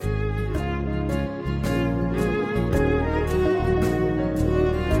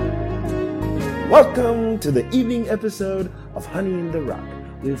Welcome to the evening episode of Honey in the Rock.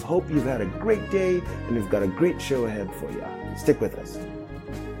 We hope you've had a great day and we've got a great show ahead for you. Stick with us.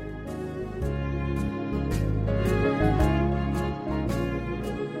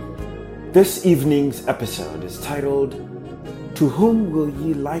 This evening's episode is titled, To Whom Will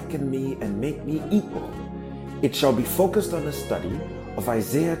Ye Liken Me and Make Me Equal? It shall be focused on a study of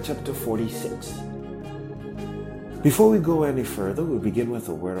Isaiah chapter 46. Before we go any further, we'll begin with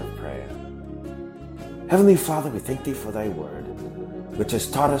a word of prayer. Heavenly Father, we thank Thee for Thy word, which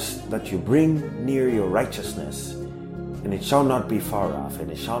has taught us that You bring near Your righteousness, and it shall not be far off, and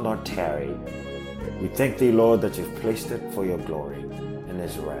it shall not tarry. We thank Thee, Lord, that You've placed it for Your glory in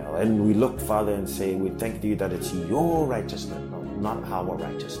Israel. And we look, Father, and say, we thank Thee that it's Your righteousness, not our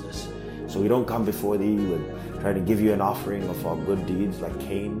righteousness. So we don't come before Thee and try to give You an offering of our good deeds like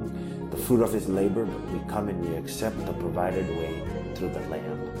Cain, the fruit of his labor, but we come and we accept the provided way through the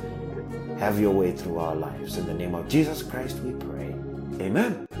Lamb. Have Your way through our lives. In the name of Jesus Christ we pray.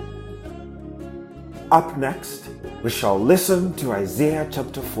 Amen. Up next, we shall listen to Isaiah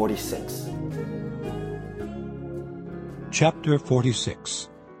chapter 46. Chapter 46.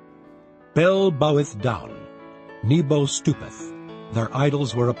 Bel boweth down, Nebo stoopeth. Their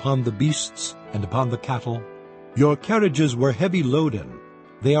idols were upon the beasts and upon the cattle. Your carriages were heavy loaden.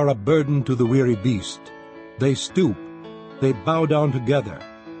 They are a burden to the weary beast. They stoop, they bow down together.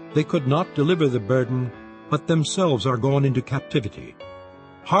 They could not deliver the burden, but themselves are gone into captivity.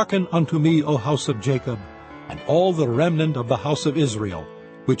 Hearken unto me, O house of Jacob, and all the remnant of the house of Israel,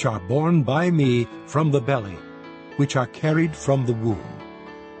 which are born by me from the belly, which are carried from the womb.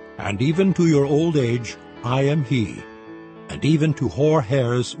 And even to your old age I am he, and even to hoar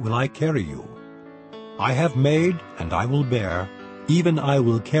hairs will I carry you. I have made, and I will bear, even I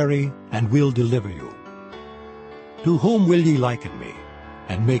will carry, and will deliver you. To whom will ye liken me,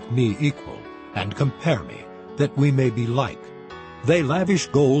 and make me equal, and compare me, that we may be like? They lavish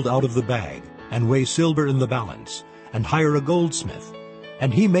gold out of the bag, and weigh silver in the balance, and hire a goldsmith,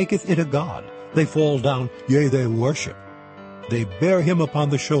 and he maketh it a god. They fall down, yea, they worship. They bear him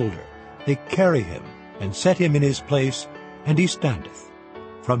upon the shoulder, they carry him, and set him in his place, and he standeth.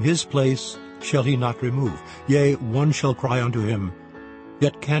 From his place shall he not remove. Yea, one shall cry unto him,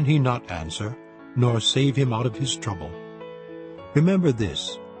 yet can he not answer, nor save him out of his trouble. Remember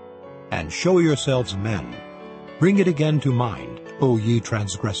this, and show yourselves men. Bring it again to mind, O ye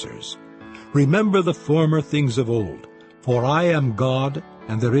transgressors. Remember the former things of old. For I am God,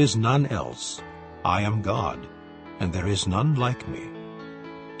 and there is none else. I am God, and there is none like me.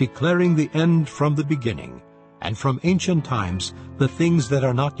 Declaring the end from the beginning, and from ancient times the things that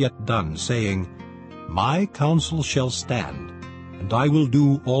are not yet done, saying, My counsel shall stand, and I will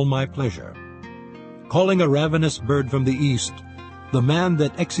do all my pleasure. Calling a ravenous bird from the east, the man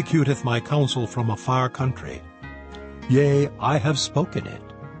that executeth my counsel from a far country. Yea, I have spoken it.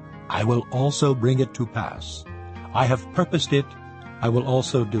 I will also bring it to pass. I have purposed it. I will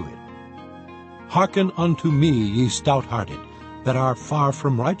also do it. Hearken unto me, ye stout-hearted, that are far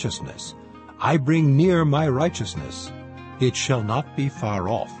from righteousness. I bring near my righteousness. It shall not be far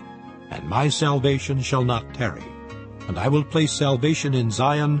off, and my salvation shall not tarry. And I will place salvation in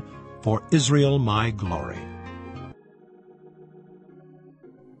Zion, for Israel my glory.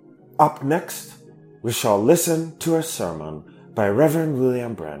 Up next, we shall listen to a sermon by Reverend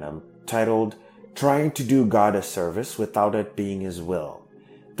William Branham titled, Trying to Do God a Service Without It Being His Will.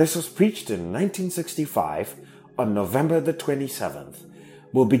 This was preached in 1965 on November the 27th.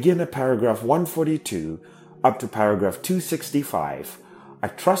 We'll begin at paragraph 142 up to paragraph 265. I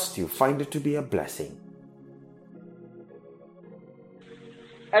trust you find it to be a blessing.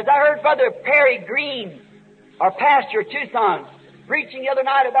 As I heard Brother Perry Green, our pastor of Tucson, preaching the other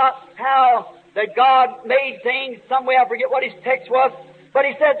night about how that God made things some way, I forget what his text was, but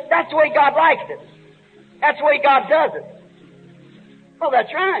he said, that's the way God likes it. That's the way God does it. Well,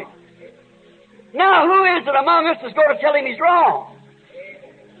 that's right. Now, who is it among us that's going to tell him he's wrong?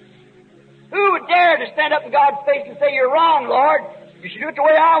 Who would dare to stand up in God's face and say, you're wrong, Lord. You should do it the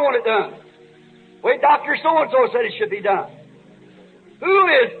way I want it done. The way Dr. So-and-so said it should be done. Who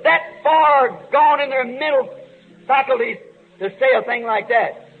is that far gone in their mental faculties to say a thing like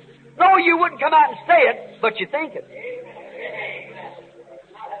that? No, you wouldn't come out and say it, but you think it.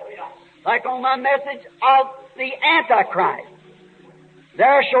 Like on my message of the Antichrist.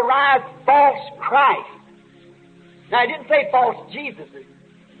 There shall rise false Christ. Now, I didn't say false Jesus.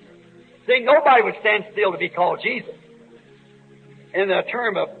 See, nobody would stand still to be called Jesus in the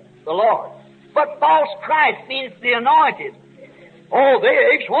term of the Lord. But false Christ means the anointed. Oh,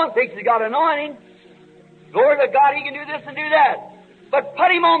 each one thinks he's got anointing. Glory to God, he can do this and do that. But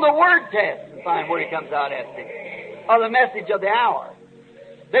put him on the word test. Find where he comes out at. Or the message of the hour.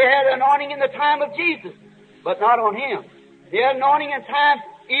 They had anointing in the time of Jesus, but not on him. They had anointing in time,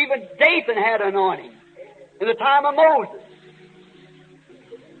 even Dathan had anointing in the time of Moses.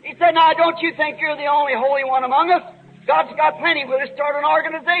 He said, now don't you think you're the only holy one among us? God's got plenty. We'll just start an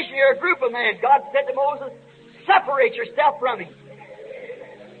organization here, a group of men. God said to Moses, separate yourself from him.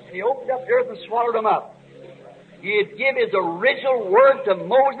 And he opened up the earth and swallowed them up. He'd give his original word to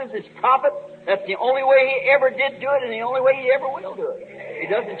Moses, his prophet. That's the only way he ever did do it and the only way he ever will do it. He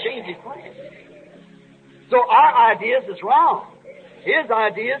doesn't change his plan. So our ideas is wrong. His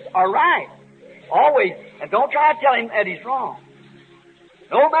ideas are right. Always. And don't try to tell him that he's wrong.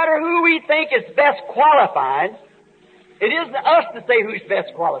 No matter who we think is best qualified, it isn't us to say who's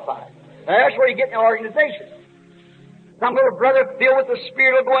best qualified. Now, that's where you get in the organization. Some little brother filled with the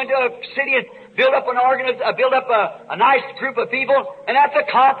Spirit will go into a city and build up a nice group of people, and at the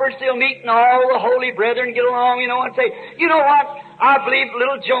conference they'll meet and all the holy brethren get along, and say, you know what? I believe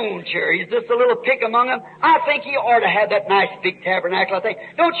little Jones here, he's just a little pick among them. I think he ought to have that nice big tabernacle. I think,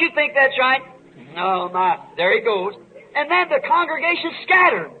 don't you think that's right? No, there he goes. And then the congregation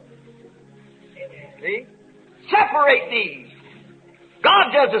scattered. See? Separate these. God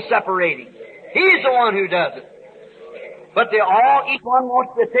does the separating. He's the one who does it. But each one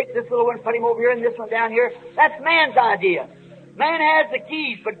wants to take this little one and put him over here and this one down here. That's man's idea. Man has the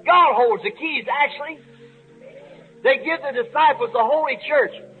keys, but God holds the keys, actually. They give the disciples, the Holy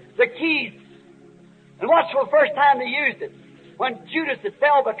Church, the keys. And what's the first time they used it? When Judas had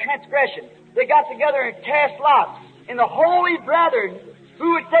fell by transgression. They got together and cast lots. And the holy brethren,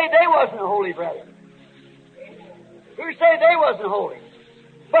 who would say they wasn't holy brethren? Who would say they wasn't holy?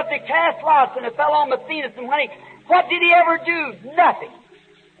 But they cast lots and it fell on Matthias and what did he ever do? Nothing.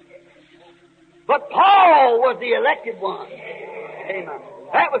 But Paul was the elected one. Amen.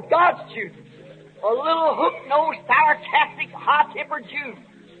 That was God's choosing. A little hook-nosed, sarcastic, hot-tempered Jew.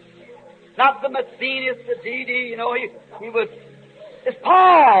 Not the Matthias, the D.D., he was... It's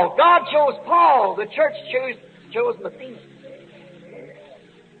Paul. God chose Paul. The church chose Matthias.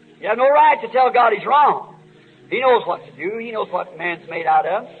 You have no right to tell God he's wrong. He knows what to do. He knows what man's made out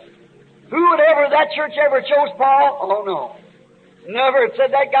of. Who would that church ever chose Paul? Oh, no. Never. It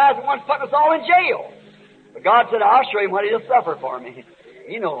said that guy's the one putting us all in jail. But God said, I'll show him what he'll suffer for me.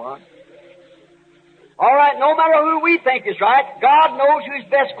 You know what? All right, no matter who we think is right, God knows who's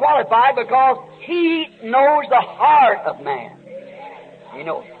best qualified because He knows the heart of man. He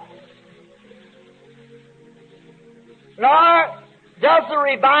knows. Nor does the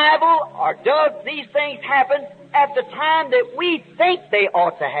revival or does these things happen at the time that we think they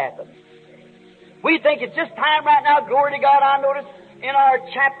ought to happen. We think it's just time right now, glory to God. I notice in our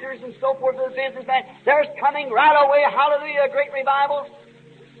chapters and so forth of the business that there's coming right away, hallelujah, a great revival.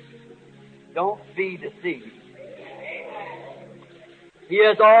 Don't be deceived. He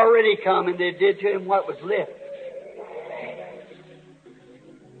has already come and they did to him what was left.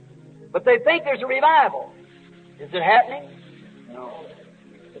 But they think there's a revival. Is it happening? No.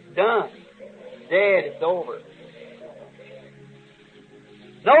 It's done. It's dead. It's over.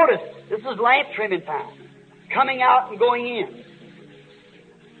 Notice, this is lamp trimming time. Coming out and going in.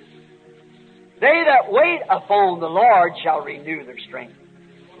 They that wait upon the Lord shall renew their strength.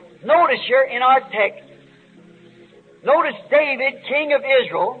 Notice here in our text, notice David, king of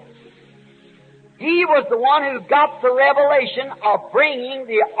Israel, he was the one who got the revelation of bringing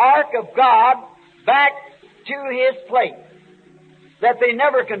the ark of God back to his place. That they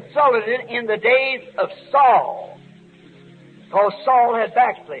never consulted it in the days of Saul, because Saul had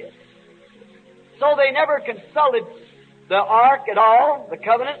backslid. So they never consulted the ark at all, the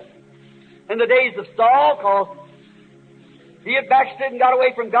covenant, in the days of Saul, because he had backslid and got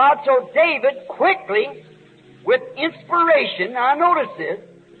away from God. So David quickly, with inspiration, now notice this,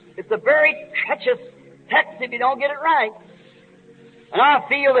 it's a very treacherous text if you don't get it right. And I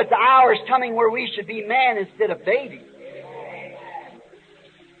feel that the hour is coming where we should be man instead of baby.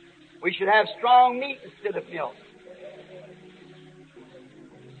 We should have strong meat instead of milk.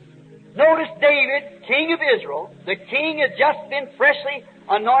 Notice David, king of Israel, the king had just been freshly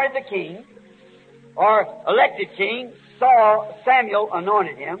anointed the king, or elected king. Samuel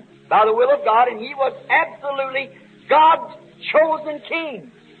anointed him by the will of God, and he was absolutely God's chosen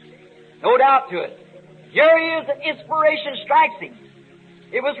king. No doubt to it. Here he is, an inspiration strikes him.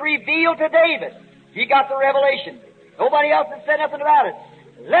 It was revealed to David. He got the revelation. Nobody else had said nothing about it.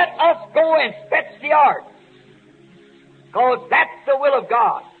 Let us go and fetch the ark. Because that's the will of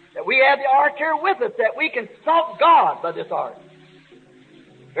God. That we have the ark here with us, that we can consult God by this ark.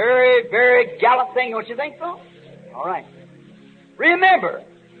 Very, very gallant thing, don't you think so? All right. Remember,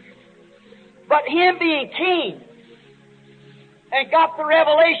 But him being king and got the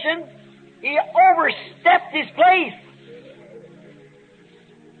revelation, he overstepped his place.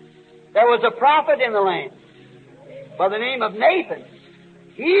 There was a prophet in the land by the name of Nathan.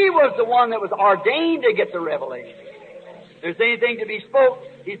 He was the one that was ordained to get the revelation. If there's anything to be spoke,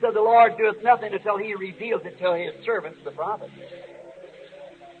 he said, the Lord doeth nothing until he reveals it to his servants, the prophets.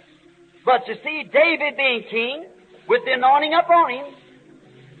 But you see, David being king, with the anointing upon him,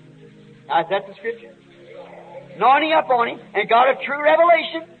 now is that the scripture? Anointing upon him, and got a true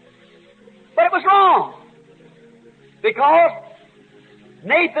revelation. But it was wrong. Because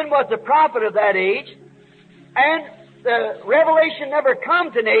Nathan was the prophet of that age, and the revelation never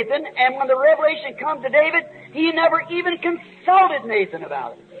come to Nathan, and when the revelation come to David, he never even consulted Nathan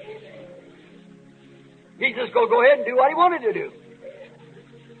about it. He just go ahead and do what he wanted to do.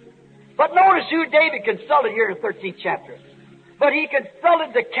 But notice who David consulted here in the 13th chapter. But he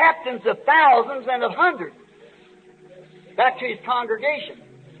consulted the captains of thousands and of hundreds. Back to his congregation.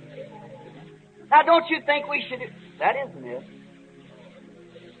 Now don't you think we should... That isn't it.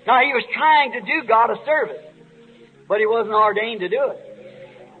 Now he was trying to do God a service, but he wasn't ordained to do it.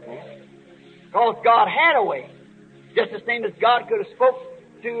 Because God had a way. Just the same as God could have spoke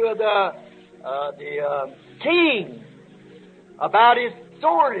to the king about his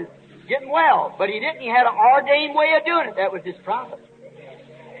sword getting well, but he didn't. He had an ordained way of doing it. That was his prophet.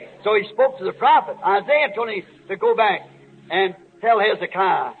 So he spoke to the prophet. Isaiah told him to go back and tell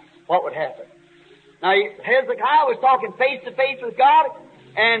Hezekiah what would happen. Now Hezekiah was talking face to face with God,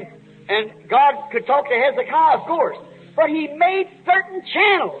 and God could talk to Hezekiah, of course, but he made certain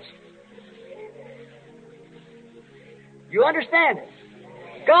channels. You understand it?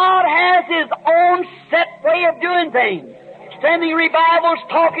 God has His own set way of doing things. Sending revivals,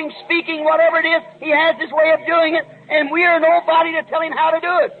 talking, speaking, whatever it is, He has His way of doing it, and we are nobody to tell Him how to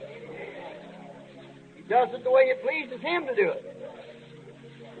do it. He does it the way it pleases Him to do it.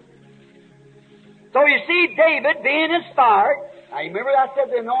 So you see David being inspired. Now you remember I said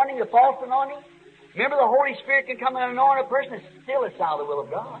the anointing, the false anointing? Remember the Holy Spirit can come and anoint a person and still it's out of the will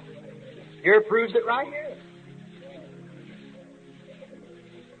of God. Here it proves it right here.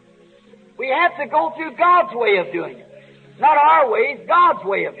 We have to go through God's way of doing it. Not our ways, God's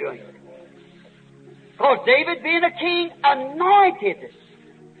way of doing it. Because David, being a king, anointed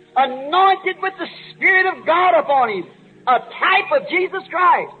with the Spirit of God upon him, a type of Jesus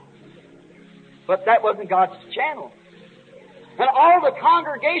Christ. But that wasn't God's channel. And all the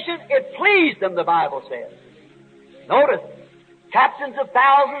congregation, it pleased them, the Bible says. Notice, captains of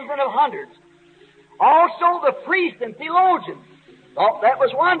thousands and of hundreds. Also the priests and theologians thought that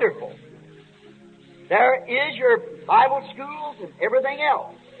was wonderful. There is your Bible schools and everything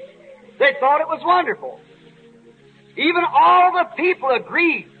else. They thought it was wonderful. Even all the people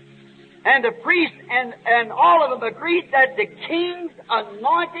agreed, and the priests and all of them agreed that the king's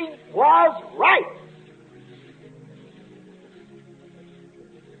anointing was right.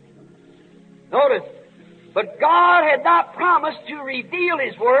 Notice, but God had not promised to reveal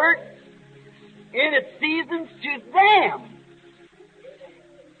His Word in its seasons to them.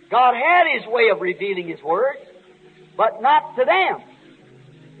 God had His way of revealing His Word, but not to them.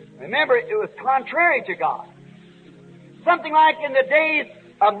 Remember, it was contrary to God. Something like in the days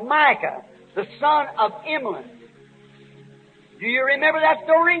of Micah, the son of Imlan. Do you remember that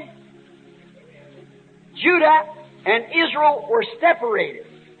story? Judah and Israel were separated.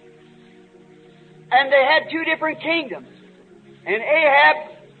 And they had two different kingdoms. And Ahab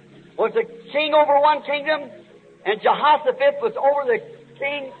was the king over one kingdom, and Jehoshaphat was over the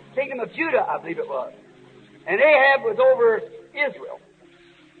kingdom of Judah, I believe it was. And Ahab was over Israel,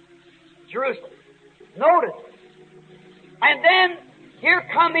 Jerusalem. Notice. And then here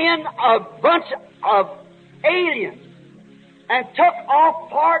come in a bunch of aliens and took off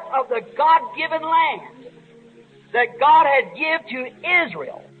part of the God-given land that God had given to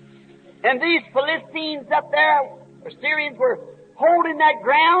Israel. And these Philistines up there, Assyrians, were holding that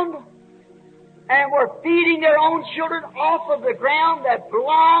ground and were feeding their own children off of the ground that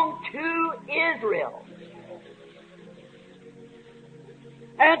belonged to Israel.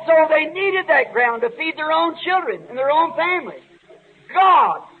 And so they needed that ground to feed their own children and their own families.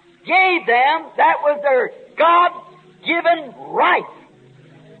 God gave them, that was their God-given right.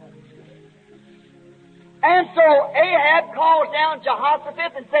 And so Ahab calls down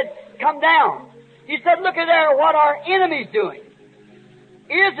Jehoshaphat and said, come down. He said, look at there what our enemy's doing.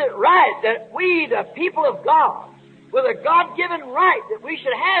 Is it right that we, the people of God, with a God-given right that we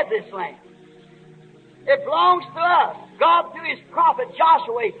should have this land? It belongs to us. God, through His prophet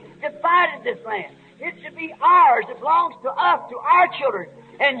Joshua, divided this land. It should be ours. It belongs to us, to our children.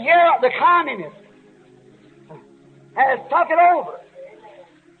 And here the communist has took it over.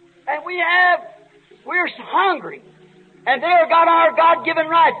 And we're hungry. And they've got our God-given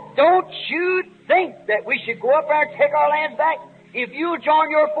rights. Don't you think that we should go up there and take our lands back? If you join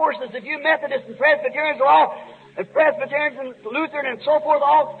your forces, if you Methodists and Presbyterians are all, and Presbyterians and Lutheran and so forth,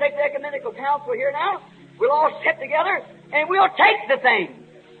 all take the ecumenical council here now, we'll all sit together and we'll take the thing.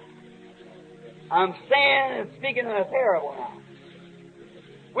 I'm saying and speaking in a parable now.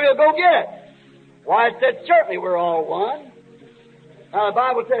 We'll go get it. Why, it said, certainly we're all one. Now, the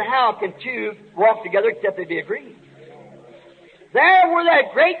Bible said, how can two walk together except they be agreed? There were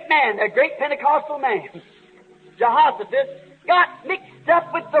that great man, that great Pentecostal man, Jehoshaphat, got mixed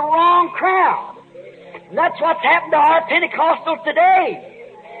up with the wrong crowd. And that's what's happened to our Pentecostals today.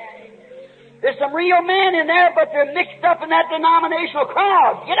 There's some real men in there, but they're mixed up in that denominational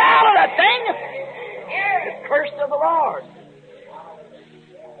crowd. Get out of that thing! It's cursed of the Lord.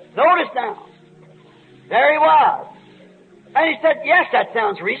 Notice now. There he was. And he said, yes, that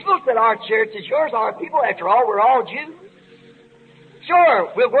sounds reasonable. Said, our church is yours, our people. After all, we're all Jews.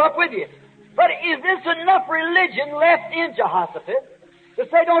 Sure, we'll go up with you. But is this enough religion left in Jehoshaphat to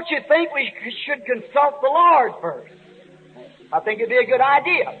say, don't you think we should consult the Lord first? I think it'd be a good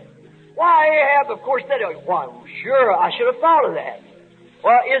idea. Why, Ahab, of course, said, well, sure, I should have thought of that.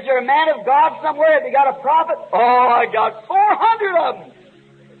 Well, is there a man of God somewhere? Have you got a prophet? Oh, I got 400 of them.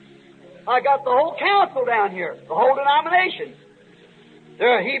 I got the whole council down here, the whole denomination.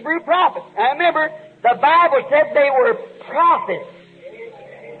 They're Hebrew prophets. Now remember, the Bible said they were prophets.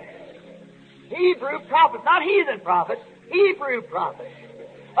 Hebrew prophets, not heathen prophets, Hebrew prophets.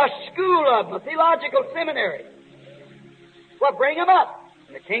 A school of them, a theological seminary. Well, bring them up.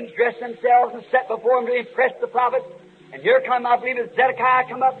 And the kings dressed themselves and sat before them to impress the prophets. And here come, I believe it's Zedekiah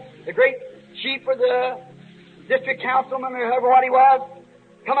come up, the great chief of the district councilman or whoever what he was,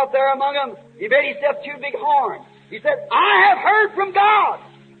 come up there among them. He made himself two big horns. He said, I have heard from God.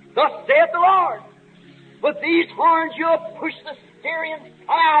 Thus saith the Lord. With these horns you'll push the Syrians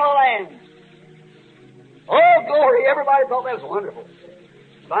out of the land. Oh, glory. Everybody thought that was wonderful.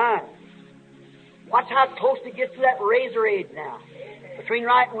 Fine. Watch how close it gets to that razor edge now, between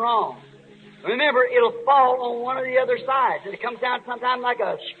right and wrong. Remember, it'll fall on one of the other sides, and it comes down sometimes like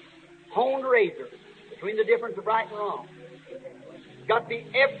a honed razor between the difference of right and wrong. It's got to be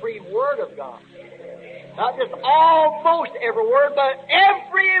every word of God. Not just almost every word, but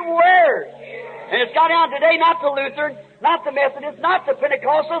every word. And it's got down today not to Lutheran, not to Methodists, not to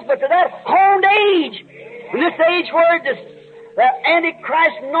Pentecostals, but to that honed age. In this age where the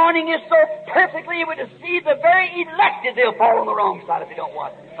Antichrist anointing is so perfectly able to deceive the very elected, they'll fall on the wrong side if they don't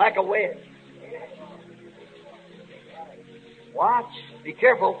watch, like a wedge. Watch. Be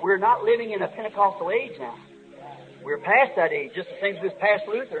careful. We're not living in a Pentecostal age now. We're past that age, just the same as past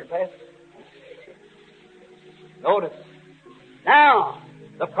Luther and past. Notice. Now,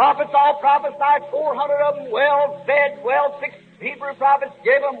 the prophets all prophesied, 400 of them, well-fed, well-fixed Hebrew prophets,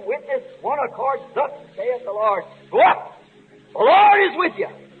 gave them witness, one accord, thus saith the Lord. What? The Lord is with you.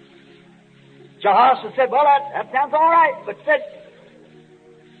 Jehoshaphat said, well, that sounds all right, but said,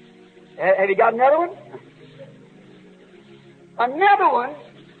 have you got another one? Another one?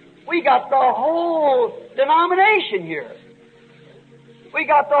 We got the whole denomination here. We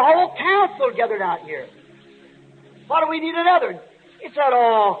got the whole council gathered out here. Why do we need another? He said,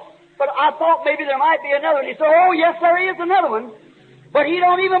 oh, but I thought maybe there might be another one. He said, oh, yes, there is another one. But he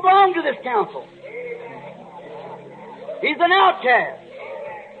don't even belong to this council. He's an outcast.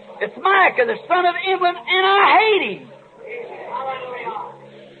 It's Micah, the son of Imlan, and I hate him.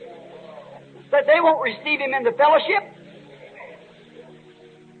 But they won't receive him into fellowship.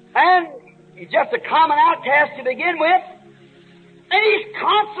 And he's just a common outcast to begin with. And he's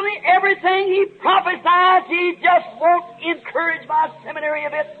constantly, everything he prophesies, he just won't encourage my seminary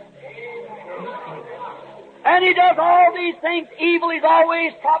a bit. And he does all these things evil. He's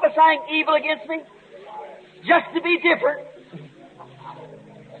always prophesying evil against me, just to be different.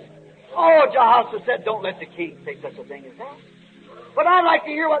 Oh, Jehoshaphat said, don't let the king say such a thing as that. But I'd like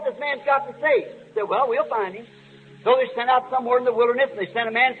to hear what this man's got to say. He said, well, we'll find him. So they sent out somewhere in the wilderness, and they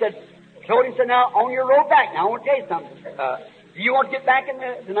sent a man and told him, now, on your road back, now I want to tell you something. Do you want to get back in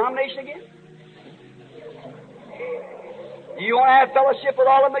the denomination again? Do you want to have fellowship with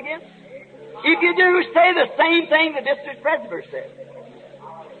all of them again? If you do, say the same thing the district presbyter said.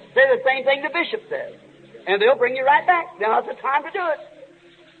 Say the same thing the bishop said. And they'll bring you right back. Now's the time to do it.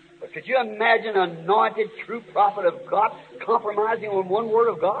 But could you imagine an anointed, true prophet of God compromising on one word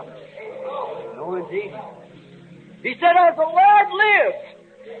of God? No, indeed. He said, as the Lord lives,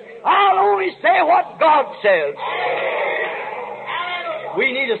 I'll only say say what God says.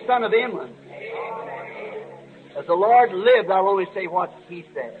 We need a son of Imlan. As the Lord lives, I'll only say what He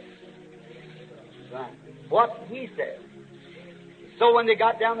says. Right. What He says. So when they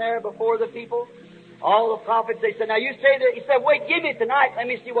got down there before the people, all the prophets, they said, now you say that, he said, wait, give me tonight, let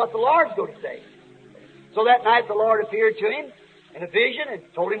me see what the Lord's going to say. So that night the Lord appeared to him in a vision and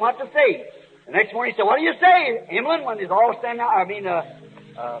told him what to say. The next morning he said, what do you say, Imlan? When he's all standing out,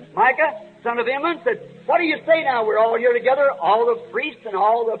 Micah, son of Imlan, said, what do you say now? We're all here together, all the priests and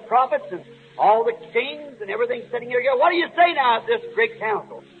all the prophets and all the kings and everything sitting here together. What do you say now at this great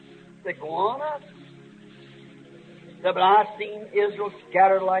council? He said, go on up. He said, but I've seen Israel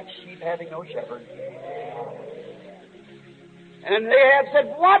scattered like sheep having no shepherd. And Ahab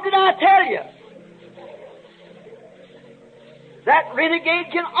said, what did I tell you? That renegade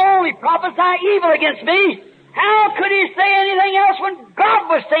can only prophesy evil against me. How could he say anything else when God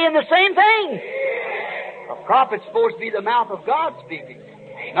was saying the same thing? A prophet's supposed to be the mouth of God speaking,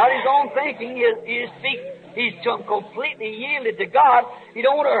 not his own thinking. He's completely yielded to God. He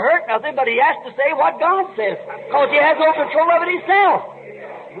don't want to hurt nothing, but he has to say what God says, because he has no control of it himself.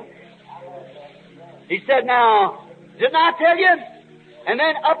 He said, now, didn't I tell you? And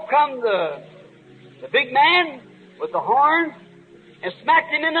then up come the big man with the horns and smacked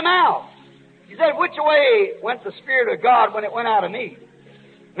him in the mouth. He said, which way went the Spirit of God when it went out of me?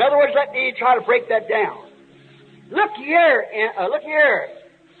 In other words, let me try to break that down. Look here.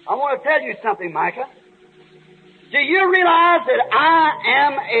 I want to tell you something, Micah. Do you realize that I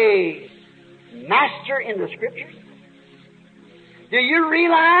am a master in the Scriptures? Do you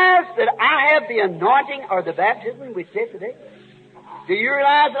realize that I have the anointing or the baptism we said today? Do you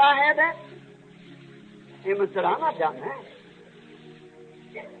realize that I have that? Imlan said, I'm not doubting that.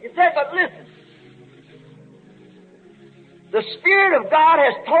 He said, but listen. The Spirit of God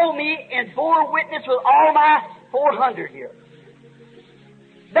has told me and bore witness with all my 400 here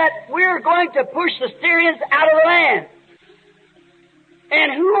that we're going to push the Syrians out of the land.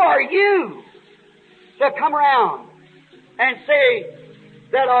 And who are you to come around and say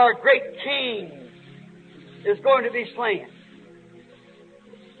that our great king is going to be slain?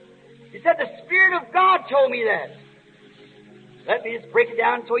 He said, the Spirit of God told me that. Let me just break it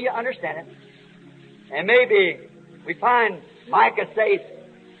down so you understand it. And maybe we find Micah says,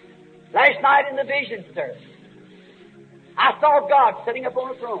 last night in the vision, sir, I saw God sitting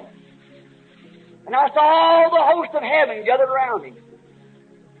upon a throne. And I saw all the hosts of heaven gathered around him.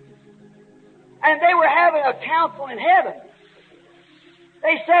 And they were having a council in heaven.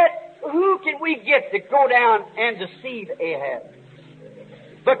 They said, who can we get to go down and deceive Ahab?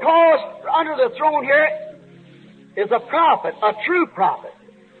 Because under the throne here is a prophet, a true prophet.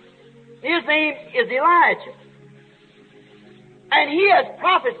 His name is Elijah. And he has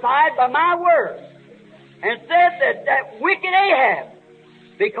prophesied by my word and said that wicked Ahab,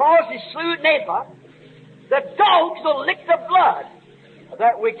 because he slew Naboth, the dogs will lick the blood of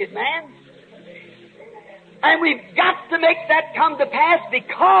that wicked man. And we've got to make that come to pass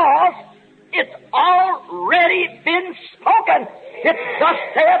because it's already been spoken. It's thus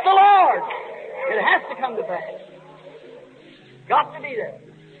saith the Lord. It has to come to pass. Got to be there.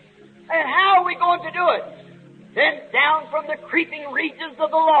 And how are we going to do it? Then down from the creeping regions of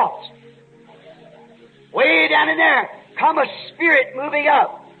the lost, way down in there, come a spirit moving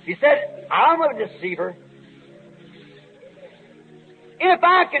up. He said, I'm a deceiver. If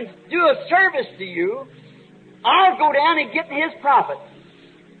I can do a service to you, I'll go down and get his prophets.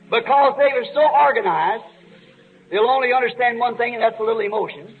 Because they were so organized, they'll only understand one thing, and that's a little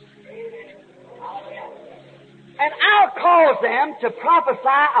emotion. And I'll cause them to prophesy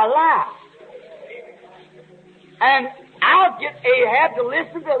a lie. And I'll get Ahab to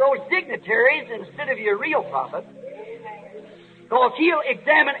listen to those dignitaries instead of your real prophet. Because he'll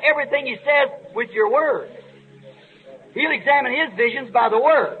examine everything he says with your word. He'll examine his visions by the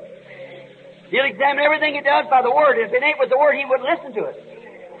word. He'll examine everything he does by the word. If it ain't with the word, he wouldn't listen to it.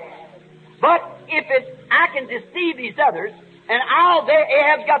 But if I can deceive these others, and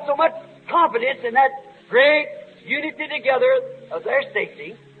Ahab's got so much confidence in that great unity together of their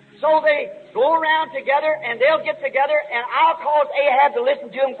safety, so they go around together, and they'll get together, and I'll cause Ahab to listen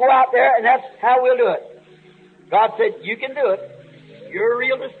to them, go out there, and that's how we'll do it. God said, you can do it. You're a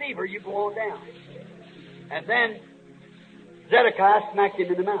real deceiver. You go on down. And then Zedekiah smacked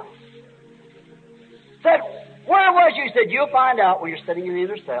him in the mouth. Said, where was you? He said, you'll find out when you're sitting in the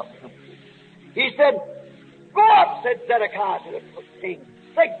inner cell. He said, go up, said Zedekiah to the king.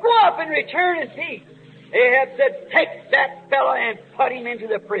 Said, go up and return in peace. Ahab said, take that fellow and put him into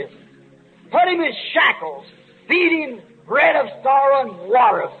the prison. Put him in shackles. Feed him bread of sorrow and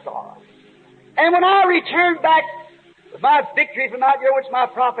water of sorrow. And when I returned back with my victory from out here, which my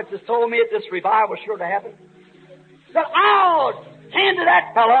prophets has told me that this revival was sure to happen, said, I'll tend to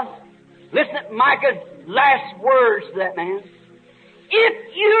that fella. Listen to Micah's last words to that man.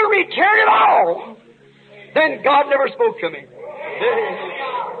 If you return at all, then God never spoke to me.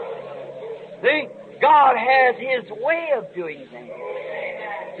 See? God has His way of doing things.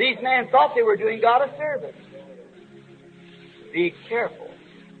 These men thought they were doing God a service. Be careful.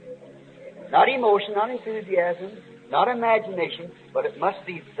 Not emotion, not enthusiasm, not imagination, but it must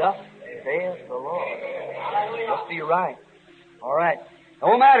be thus saith the Lord. It must be right. All right.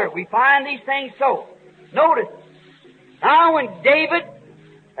 No matter. We find these things so. Notice. Now when David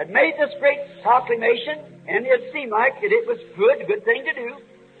had made this great proclamation, and it seemed like it was good, a good thing to do,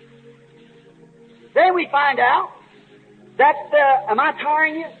 then we find out that, am I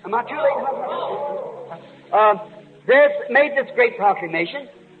tiring you? Am I too late? Made this great proclamation.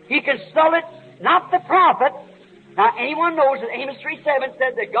 He consulted not the prophet. Now, anyone knows that Amos 3:7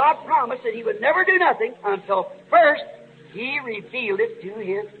 said that God promised that He would never do nothing until first He revealed it to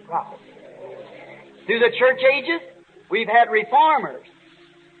His prophet. Through the church ages, we've had reformers,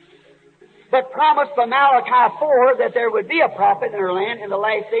 but promised by Malachi 4 that there would be a prophet in our land in the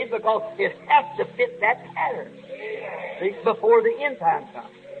last days because it has to fit that pattern. See, before the end time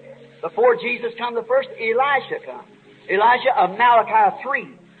comes. Before Jesus come, the first Elisha come. Elijah of Malachi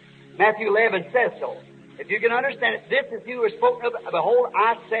 3. Matthew 11 says so. If you can understand it, this is who was spoken of. Behold,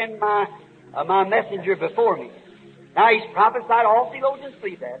 I send my messenger before me. Now he's prophesied, all theologians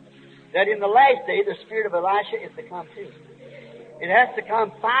believe that in the last day the spirit of Elisha is to come too. It has to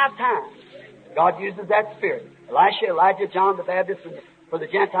come 5 times. God uses that spirit. Elisha, Elijah, John the Baptist for the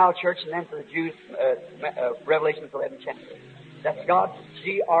Gentile church, and then for the Jews, Revelation 11 chapter. That's God's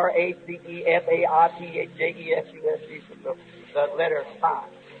GRACEFAITHJESUS, the letter 5.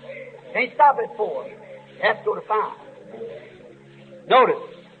 Can't stop at 4. It has to go to 5. Notice.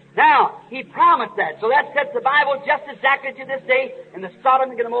 Now, He promised that. So that sets the Bible just exactly to this day in the Sodom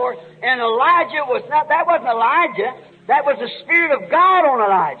and Gomorrah. And Elijah that wasn't Elijah. That was the Spirit of God on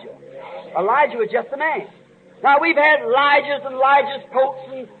Elijah. Elijah was just a man. Now, we've had Elijah's and Elijah's coats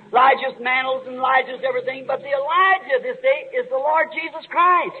and Elijah's mantles and Elijah's everything, but the Elijah this day is the Lord Jesus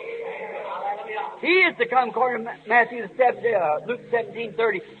Christ. He is to come, according to Luke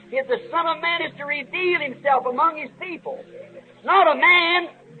 17:30. The Son of Man is to reveal Himself among His people. Not a man,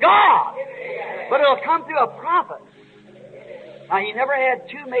 God. But it'll come through a prophet. Now, He never had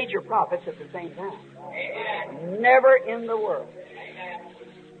 2 major prophets at the same time. Never in the world.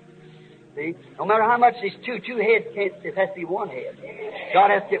 See? No matter how much these two heads can't, it has to be one head.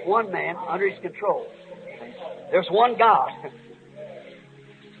 God has to get one man under His control. There's one God.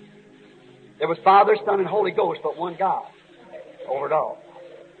 There was Father, Son, and Holy Ghost, but one God over it all.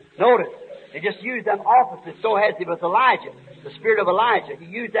 Notice, they just used them offices so as it was Elijah, the spirit of Elijah. He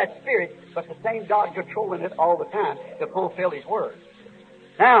used that spirit, but the same God controlling it all the time to fulfill His word.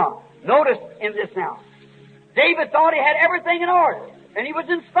 Now, notice in this now. David thought he had everything in order, and he was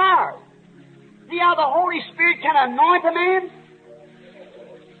inspired. See how the Holy Spirit can anoint a man?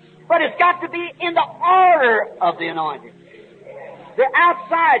 But it's got to be in the order of the anointing. The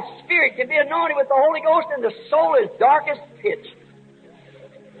outside spirit can be anointed with the Holy Ghost, and the soul is dark as pitch.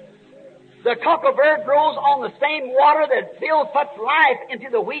 The cocklebur grows on the same water that Bill puts life into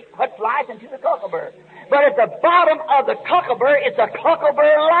the wheat, puts life into the cocklebur. But at the bottom of the cocklebur, it's a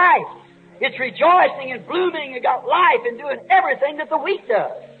cocklebur life. It's rejoicing and blooming and got life and doing everything that the wheat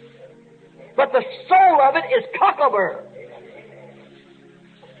does. But the soul of it is cocklebur.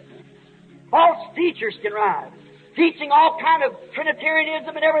 False teachers can rise, teaching all kind of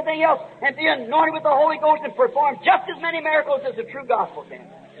Trinitarianism and everything else, and be anointed with the Holy Ghost and perform just as many miracles as the true gospel can.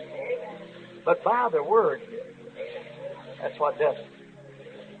 But by their word, that's what does it.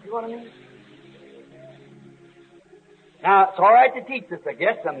 You know what I mean? Now, it's all right to teach this, I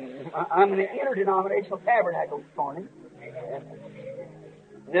guess. I'm in an interdenominational tabernacle this morning.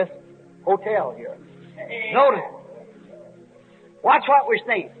 In this hotel here. Notice. Watch what we're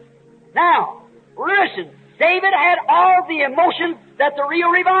saying. Now, listen. David had all the emotions that the real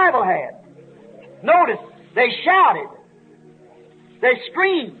revival had. Notice. They shouted. They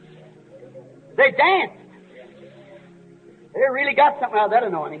screamed. They danced. They really got something out of that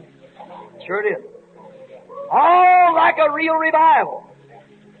anointing. Sure it is. All like a real revival.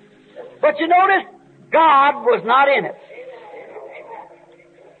 But you notice, God was not in it.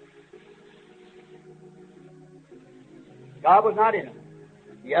 God was not in it.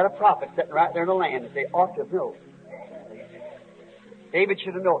 He had a prophet sitting right there in the land that they ought to have known. David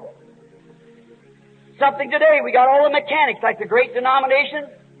should have known it. Something today, we got all the mechanics, like the great denominations.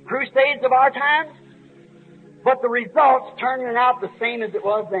 crusades of our times, but the results turning out the same as it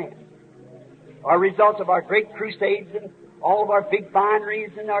was then. Our results of our great crusades and all of our big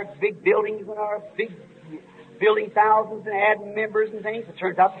fineries and our big buildings and our big building thousands and adding members and things, it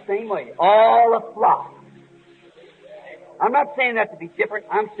turns out the same way. All a flop. I'm not saying that to be different.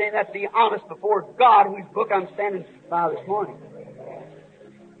 I'm saying that to be honest before God, whose book I'm standing by this morning.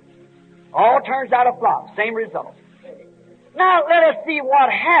 All turns out a flop. Same result. Now let us see what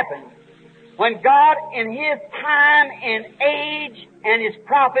happens when God in His time and age and His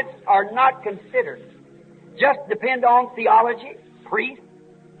prophets are not considered. Just depend on theology, priests,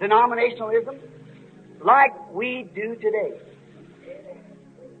 denominationalism, like we do today.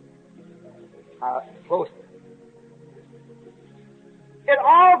 Close. It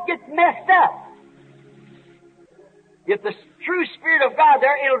all gets messed up. If the true Spirit of God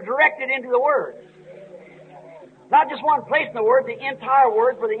there, it'll direct it into the Word. Not just one place in the Word, the entire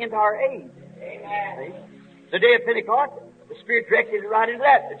Word for the entire age. See? The day of Pentecost, the Spirit directed it right into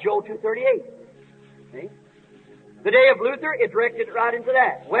that, Joel 2:38. See? The day of Luther, it directed it right into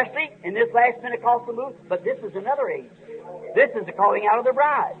that. Wesley, in this last Pentecostal move, but this is another age. This is the calling out of the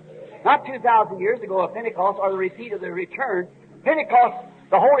bride. Not 2,000 years ago of Pentecost or the receipt of the return. Pentecost,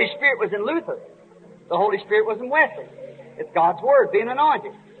 the Holy Spirit was in Luther. The Holy Spirit was in Wesley. It's God's Word being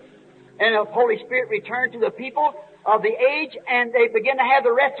anointed. And the Holy Spirit returned to the people of the age, and they began to have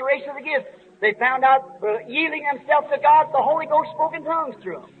the restoration of the gifts. They found out, yielding themselves to God, the Holy Ghost spoke in tongues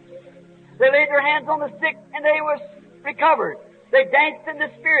through them. They laid their hands on the sick, and they were recovered. They danced in the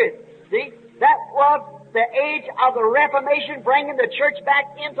Spirit. See? That was the age of the Reformation, bringing the church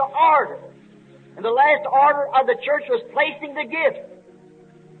back into order. And the last order of the church was placing the gifts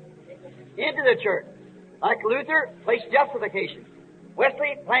into the church. Like Luther, placed justification.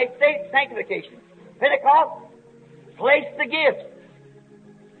 Wesley, placed sanctification. Pentecost, placed the gifts.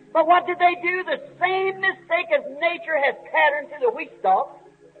 But what did they do? The same mistake as nature has patterned to the wheat stalk,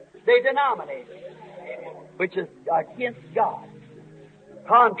 they denominated, which is against God,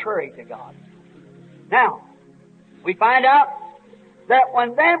 contrary to God. Now, we find out that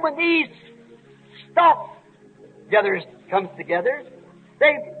when these stalk gathers comes together,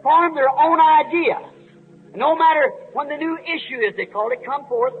 they form their own idea. No matter when the new issue, as they call it, come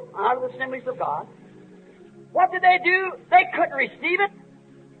forth out of the assemblies of God, what did they do? They couldn't receive it.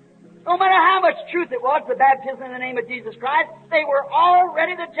 No matter how much truth it was, the baptism in the name of Jesus Christ, they were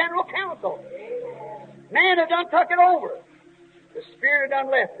already the general council. Man had done took it over. The Spirit had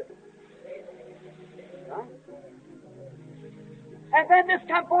done left it. Right? And then this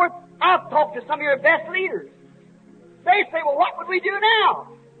come forth, I've talked to some of your best leaders. They say, well, what would we do now?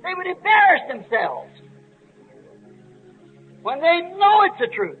 They would embarrass themselves when they know it's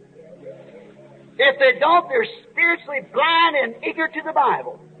the truth. If they don't, they're spiritually blind and ignorant to the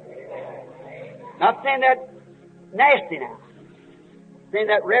Bible. Not saying that nasty now. Saying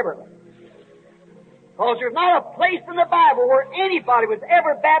that reverently. Because there's not a place in the Bible where anybody was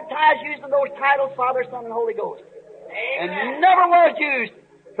ever baptized using those titles, Father, Son, and Holy Ghost. Amen. And never was used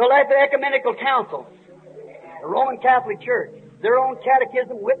till after the Ecumenical Council. The Roman Catholic Church. Their own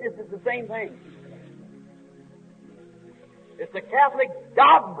catechism witnesses the same thing. It's a Catholic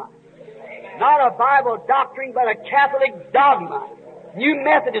dogma. Not a Bible doctrine, but a Catholic dogma. New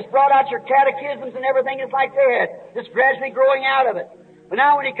Methodists brought out your catechisms and everything is like they had, just gradually growing out of it. But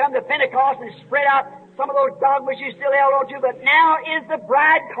now when you come to Pentecost and spread out some of those dogmas you still held on to, but now is the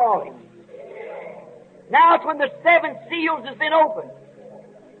bride calling. Now it's when the 7 seals has been opened.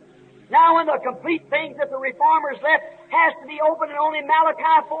 Now when the complete things that the reformers left has to be opened, and only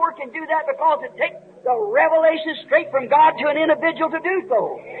Malachi 4 can do that because it takes the revelation straight from God to an individual to do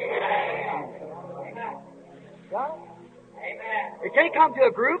so. Right? It can't come to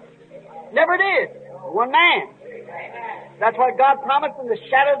a group. Never did. One man. That's what God promised in the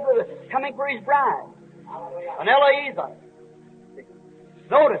shadows of the coming for His bride. An Eloisa.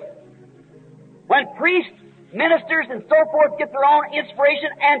 Notice, when priests, ministers, and so forth get their own inspiration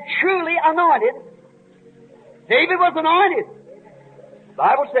and truly anointed, David was anointed. The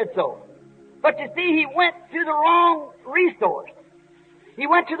Bible said so. But you see, he went to the wrong resource. He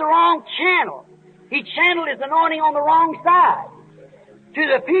went to the wrong channel. He channeled his anointing on the wrong side. To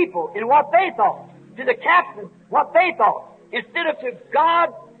the people in what they thought. To the captains, what they thought. Instead of to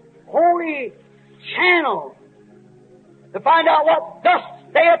God's holy channel. To find out what thus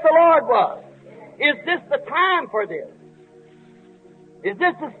saith the Lord was. Is this the time for this? Is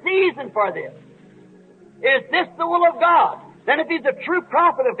this the season for this? Is this the will of God? Then if he's a true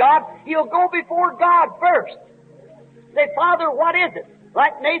prophet of God, he'll go before God first. Say, Father, what is it?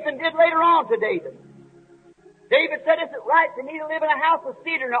 Like Nathan did later on to David. David said, is it right for me to live in a house of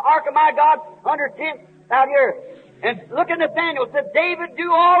cedar and the ark of my God under tents out here? And look at Nathaniel, said, David,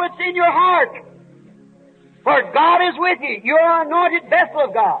 do all that's in your heart. For God is with you. You're an anointed vessel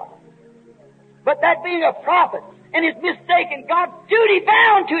of God. But that being a prophet and his mistake in God's duty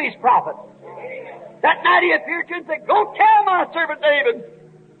bound to his prophet. That night he appeared to him and said, go tell my servant David.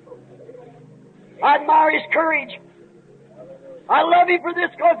 I admire his courage. I love him for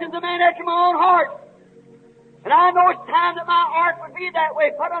this because he's a man after my own heart. And I know it's time that my ark would be that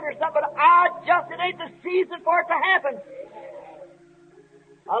way, put under something, but it ain't the season for it to happen.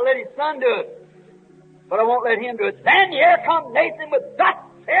 I'll let his son do it, but I won't let him do it. Then here comes Nathan with, thus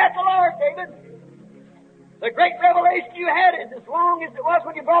saith the Lord, David. The great revelation you had is as long as it was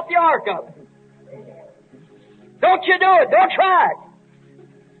when you brought the ark up. Don't you do it. Don't try it.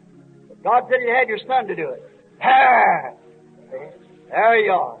 But God said He had your son to do it. There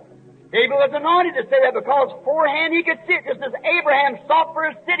you are. David was anointed to say that because beforehand he could see it, just as Abraham sought for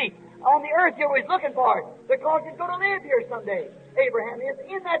a city on the earth here, he's looking for it, because he's going to live here someday. Abraham is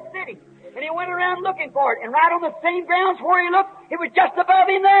in that city. And he went around looking for it. And right on the same grounds where he looked, it was just above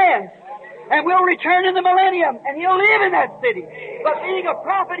him then. And we'll return in the millennium, and he'll live in that city. But being a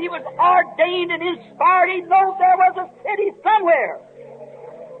prophet, he was ordained and inspired. He knows there was a city somewhere.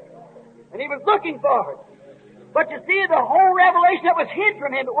 And he was looking for it. But you see, the whole revelation that was hid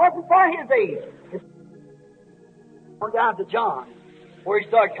from him, it wasn't for his age. Went down to John, where he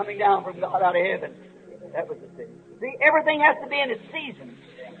started coming down from God out of heaven. That was the city. See, everything has to be in its season.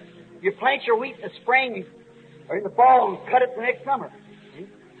 You plant your wheat in the spring or in the fall and cut it the next summer.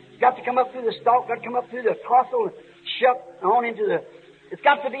 It's got to come up through the stalk, got to come up through the tassel and shuck on into the... It's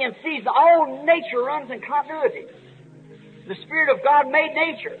got to be in season. All nature runs in continuity. The Spirit of God made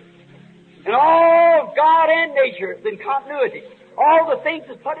nature. And all God and nature is in continuity. All the things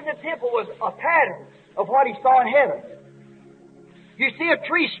that's put in the temple was a pattern of what he saw in heaven. You see a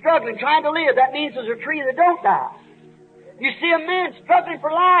tree struggling, trying to live, that means there's a tree that don't die. You see a man struggling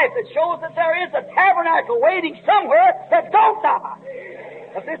for life, that shows that there is a tabernacle waiting somewhere that don't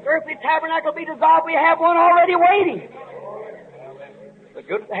die. If this earthly tabernacle be dissolved, we have one already waiting. The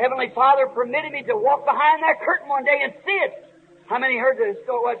good Heavenly Father permitted me to walk behind that curtain one day and see it. How many heard the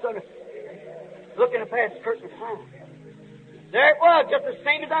story? Looking past the curtain of time. There it was, just the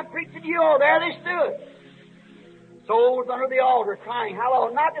same as I'm preaching to you all. There they stood. Souls under the altar crying, how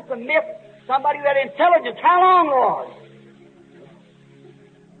long? Not just a myth, somebody who had intelligence. How long, Lord?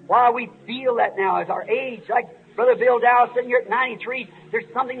 Why, we feel that now as our age. Like Brother Bill Dow sitting here at 93,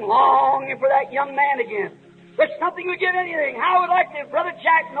 there's something longing for that young man again. There's something we give anything. How would like to, Brother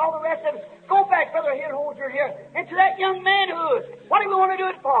Jack and all the rest of us, go back, Brother Hillholder here, into that young manhood. What do we want to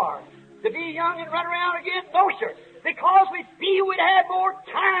do it for? To be young and run around again? No, sir. Because we feel we'd have more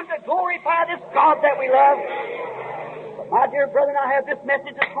time to glorify this God that we love. But my dear brethren, I have this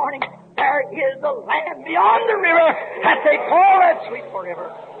message this morning. There is a land beyond the river that they call that sweet forever.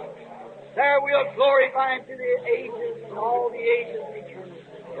 There we'll glorify Him to the ages and all the ages of eternity.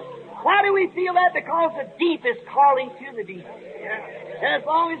 Why do we feel that? Because the deep is calling to the deep. And as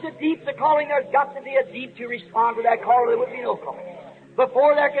long as the deep's a calling, there's got to be a deep to respond to that call, or there would be no call.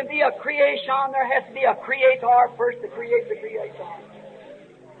 Before there can be a creation, there has to be a creator first to create the creation.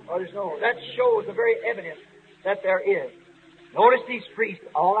 Oh, there's no. That shows the very evidence that there is. Notice these priests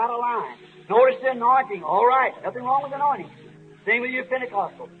all out of line. Notice the anointing. All right, nothing wrong with anointing. Same with you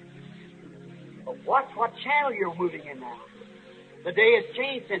Pentecostals. But watch what channel you're moving in now. The day has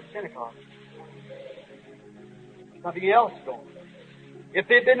changed since Pentecost. Something else going. If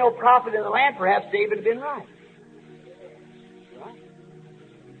there'd been no prophet in the land, perhaps David had been right.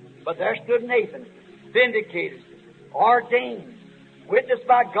 But there stood Nathan, vindicated, ordained, witnessed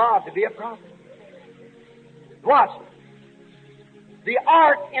by God to be a prophet. Watch. The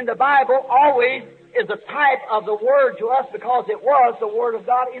ark in the Bible always is a type of the Word to us because it was the Word of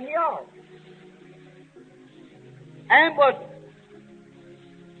God in the ark. And was,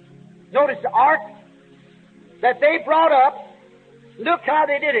 notice the ark that they brought up, look how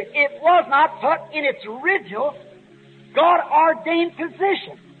they did it. It was not put in its original God-ordained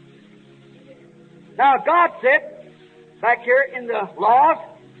position. Now, God said, back here in the laws,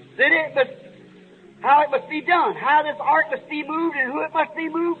 that it was how it must be done, how this ark must be moved, and who it must be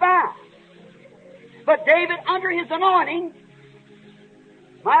moved by. But David, under his anointing,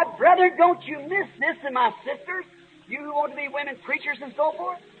 my brother, don't you miss this, and my sisters, you who want to be women preachers and so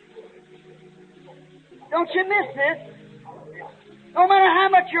forth, don't you miss this. No matter how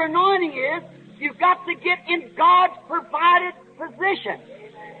much your anointing is, you've got to get in God's provided position.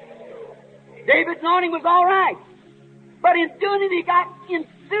 David's anointing was all right. But in doing it, he got in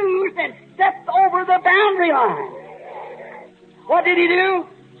enthused and stepped over the boundary line. What did he do?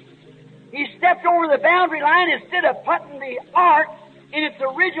 He stepped over the boundary line. Instead of putting the ark in its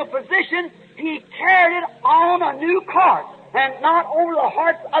original position, he carried it on a new cart and not over the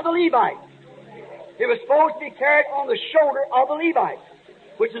hearts of the Levites. It was supposed to be carried on the shoulder of the Levites,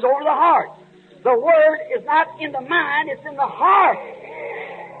 which is over the heart. The Word is not in the mind, it's in the heart.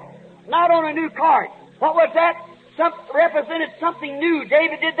 Not on a new cart. What was that? Represented something new.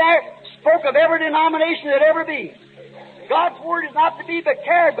 David did there, spoke of every denomination that ever be. God's Word is not to be but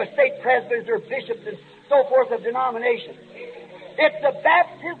carried by state presbyters or bishops and so forth of denominations. It's the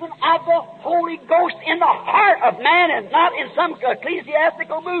baptism of the Holy Ghost in the heart of man and not in some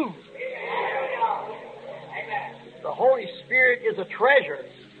ecclesiastical move. The Holy Spirit is a treasure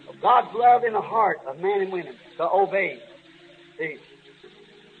of God's love in the heart of man and women to obey. See?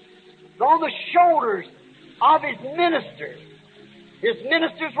 It's on the shoulders of His ministers. His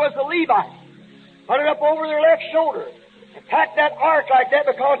ministers was the Levites. Put it up over their left shoulder and packed that ark like that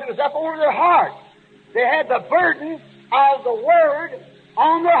because it was up over their heart. They had the burden of the Word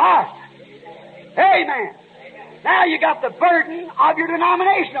on their heart. Amen. Now you got the burden of your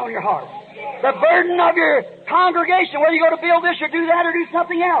denomination on your heart. The burden of your congregation, whether you go to build this or do that or do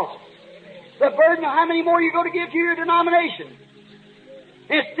something else. The burden of how many more you're going to give to your denomination.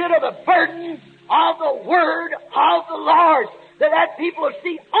 Instead of the burden of the Word of the Lord. That people will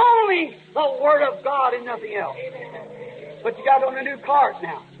see only the Word of God and nothing else. But you got on a new cart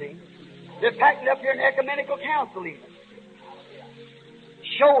now, see? They're packing up here in ecumenical council even.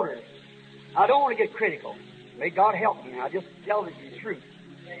 Shoulders. I don't want to get critical. May God help me. I just tell you the truth.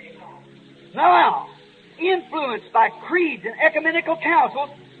 Now, influenced by creeds and ecumenical councils,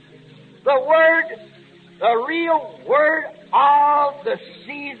 the Word, the real Word of the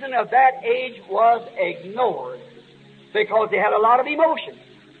season of that age was ignored because they had a lot of emotion.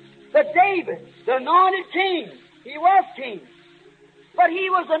 But David, the anointed king, he was king, but he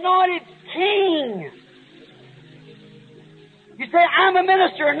was anointed king. You say, I'm a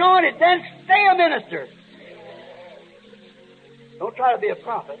minister, anointed, then stay a minister. Don't try to be a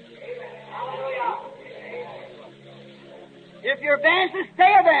prophet. If you're evangelist,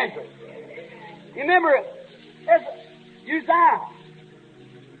 stay evangelist. Remember, there's Uzziah.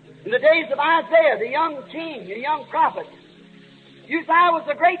 In the days of Isaiah, the young king, the young prophet, Uzziah was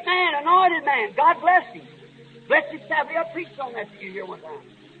a great man, anointed man. God blessed him. Blessed his family. I preached on that to you here one time.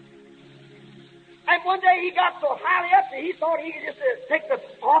 And one day he got so highly up that he thought he could just take the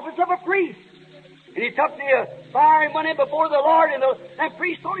office of a priest. And he took the fire and went in before the Lord, and the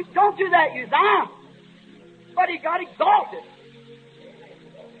priest told him, don't do that, Uzziah. But he got exalted.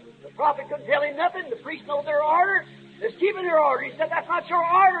 The prophet couldn't tell him nothing. The priest know their order. They're keeping their order. He said, that's not your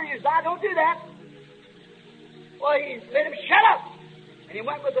order, Uzziah. Don't do that. Well, he let him shut up. And he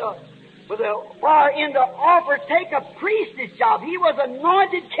went with in the offer, take a priest's job. He was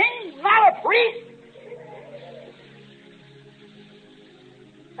anointed king, not a priest.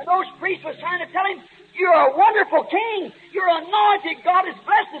 And those priests was trying to tell him, you're a wonderful king. You're anointed. God has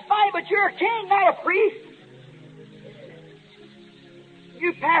blessed us by you, but you're a king, not a priest.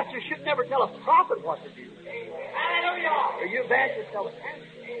 You pastors should never tell a prophet what to do. Hallelujah. Or you evangelists tell a pastor.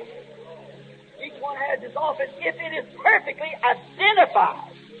 Each one has his office if it is perfectly identified.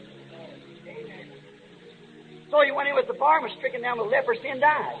 So he went in with the farmer, stricken down with leprosy, and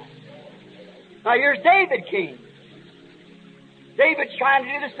died. Now here's David king. David's trying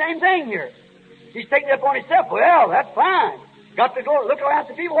to do the same thing here. He's taking it upon himself. Well, that's fine. Got to go look around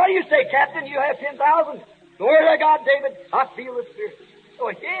at the people. What do you say, Captain? You have 10,000? Glory to God, David. I feel the Spirit.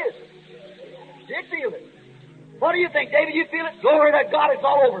 Oh, it is. Did feel it. What do you think, David? You feel it? Glory to God, it's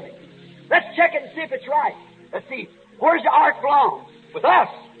all over me. Let's check it and see if it's right. Let's see. Where's the ark belong? With us.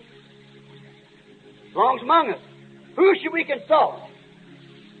 It belongs among us. Who should we consult?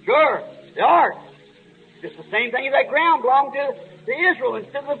 Sure, the ark. Just the same thing as that ground belonged to Israel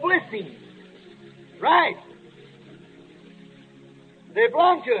instead of the Philistines. Right. They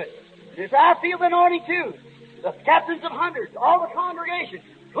belong to it. Yes, I feel the anointing too. The captains of hundreds, all the congregation.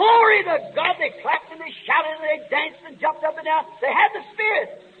 Glory to God. They clapped and they shouted and they danced and jumped up and down. They had the Spirit.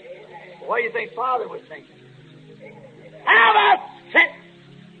 What do you think Father was thinking? How about sent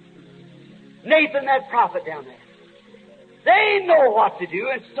Nathan, that prophet down there? They know what to do,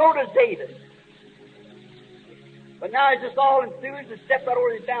 and so does David. But now he's just all enthused and stepped out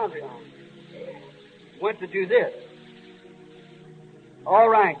over his boundary line. Went to do this. All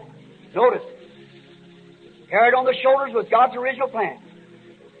right. Notice. Carried on the shoulders was God's original plan.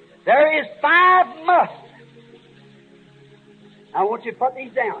 There is 5 musts. I want you to put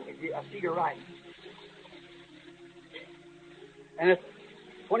these down. I see you're writing. And it's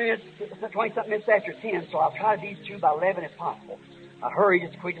 20-something minutes after 10, so I'll try these two by 11 if possible. I'll hurry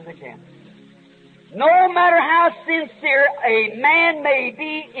just as quick as I can. No matter how sincere a man may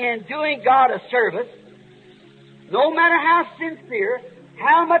be in doing God a service, no matter how sincere,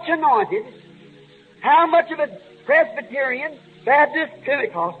 how much anointed, how much of a Presbyterian, Baptist,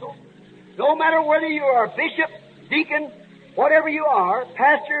 Pentecostal, no matter whether you are bishop, deacon, whatever you are,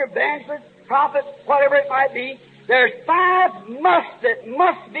 pastor, evangelist, prophet, whatever it might be, there's 5 musts that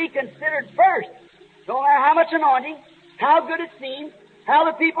must be considered first. No matter how much anointing, how good it seems, how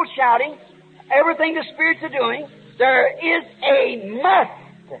the people shouting, everything the spirits are doing, there is a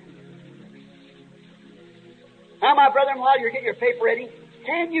must. Now, my brother, while you're getting your paper ready,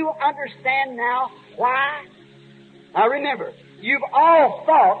 can you understand now why? Now remember, you've all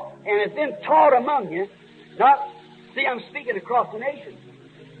thought, and it's been taught among you, I'm speaking across the nation,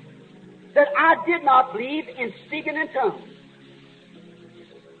 that I did not believe in speaking in tongues.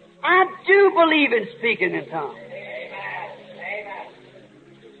 I do believe in speaking in tongues.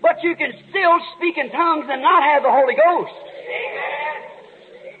 But you can still speak in tongues and not have the Holy Ghost.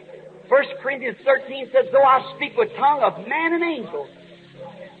 1 Corinthians 13 says, though I speak with tongue of man and angels,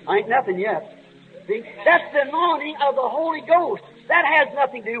 I ain't nothing yet. See? That's the anointing of the Holy Ghost. That has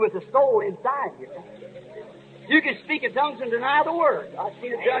nothing to do with the soul inside you. You can speak in tongues and deny the Word. I've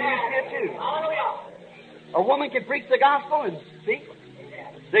seen it done, you see it too. A woman can preach the gospel and speak.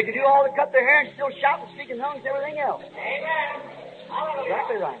 They can do all to cut their hair and still shout and speak in tongues and everything else.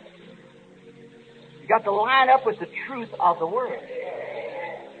 Exactly right. You got to line up with the truth of the Word.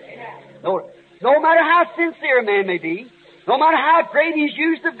 No matter how sincere a man may be, no matter how great he's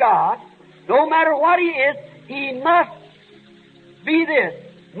used of God, no matter what he is, he must be this.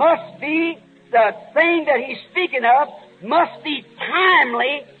 Must be the thing that he's speaking of must be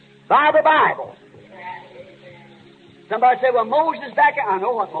timely by the Bible. Somebody say, well, Moses back in... I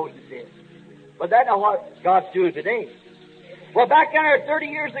know what Moses did. But that's not what God's doing today. Well, back there 30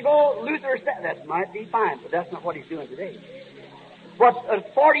 years ago, Luther said, that might be fine, but that's not what he's doing today. Well,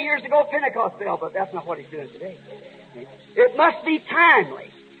 40 years ago, Pentecost fell, but that's not what he's doing today. It must be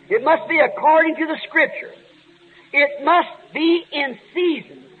timely. It must be according to the Scripture. It must be in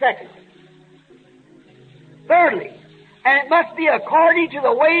season, secondly. Thirdly, and it must be according to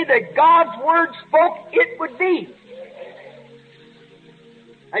the way that God's Word spoke it would be.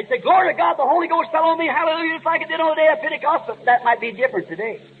 I say, glory to God, the Holy Ghost fell on me, hallelujah, just like it did on the day of Pentecost, but that might be different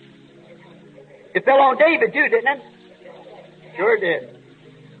today. It fell on David too, didn't it? Sure it did.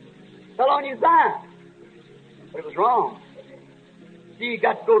 It fell on Uzziah, but it was wrong. See, you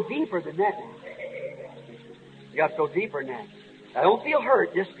got to go deeper than that now. You got to go deeper than that. Now, don't feel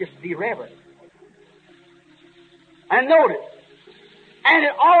hurt, just be reverent. And notice, and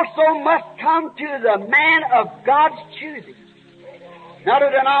it also must come to the man of God's choosing. Not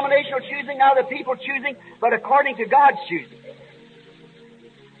a denominational choosing, not a people choosing, but according to God's choosing.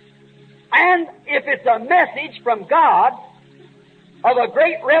 And if it's a message from God, of a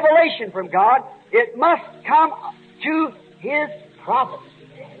great revelation from God, it must come to His prophets.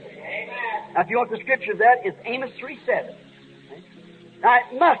 Now, if you want the scripture of that, it's Amos 3:7. Now,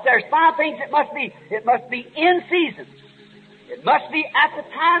 it must. There's 5 things it must be. It must be in season. It must be at the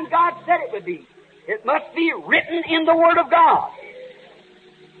time God said it would be. It must be written in the Word of God.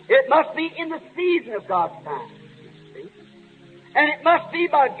 It must be in the season of God's time. See? And it must be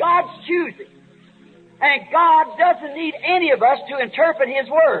by God's choosing. And God doesn't need any of us to interpret His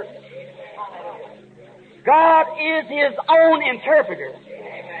Word. God is His own interpreter.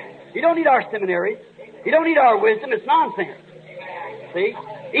 He don't need our seminaries. He don't need our wisdom. It's nonsense. See?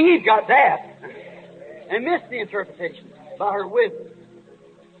 Eve got that and missed the interpretation by her wisdom.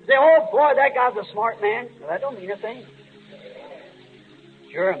 Say, oh boy, that guy's a smart man. Well, that don't mean a thing.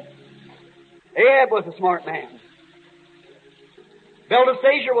 Sure. Ahab was a smart man.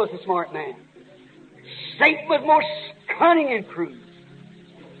 Belteshazzar was a smart man. Satan was more cunning and crude.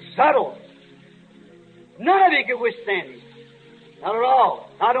 Subtle. None of it could withstand him. Not at all.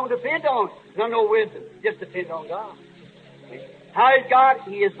 I don't depend on no wisdom. Just depend on God. How is God?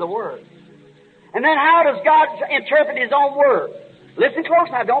 He is the Word. And then how does God interpret His own Word? Listen close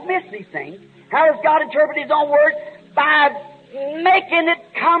now. Don't miss these things. How does God interpret His own Word? By making it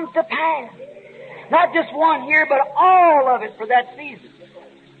come to pass. Not just one here, but all of it for that season.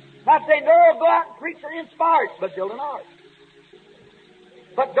 Not saying, no, go out and preach for inspired, but build an ark.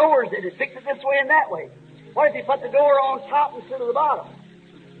 Put doors in it. Fix it this way and that way. What if you put the door on top instead of the bottom?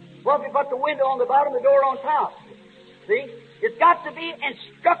 What if you put the window on the bottom, the door on top? See? It's got to be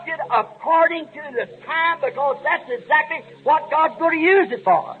instructed according to the time, because that's exactly what God's going to use it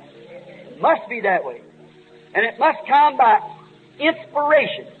for. It must be that way. And it must come by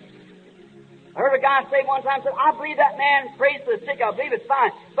inspiration. I heard a guy say one time, said, I believe that man prays for the sick. I believe it's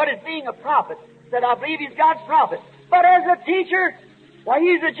fine. But as being a prophet, said, I believe he's God's prophet. But as a teacher, why,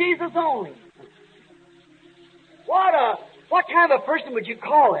 he's a Jesus only. What kind of a person would you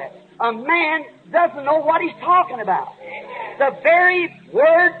call that? A man doesn't know what he's talking about. The very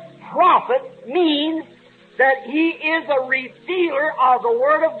word prophet means that he is a revealer of the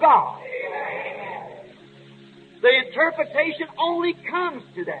Word of God. The interpretation only comes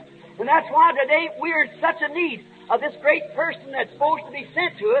to that. And that's why today we're in such a need of this great person that's supposed to be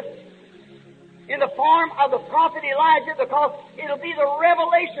sent to us in the form of the prophet Elijah, because it'll be the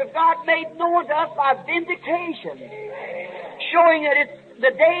revelation of God made known to us by vindication, showing that it's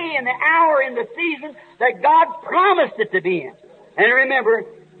the day and the hour and the season that God promised it to be in. And remember,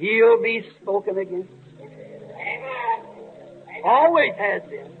 He'll be spoken against. Always has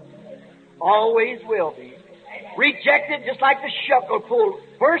been. Always will be. Rejected just like the shuck will pull.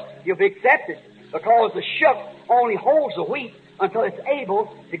 First, you'll be accepted, because the shuck only holds the wheat until it's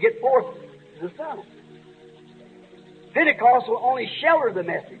able to get forth to the sun. Pentecost will only shelter the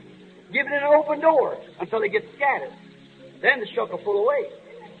message, give it an open door until they get scattered. Then the shuck will pull away,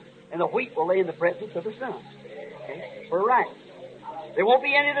 and the wheat will lay in the presence of the sun. Okay? We're right. There won't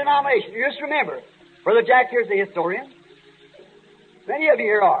be any denomination. You just remember, Brother Jack here's the historian. Many of you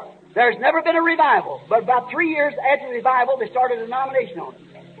here are. There's never been a revival, but about 3 years after the revival, they started a denomination on it.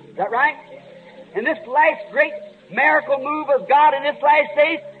 Is that right? And this last great miracle move of God in this last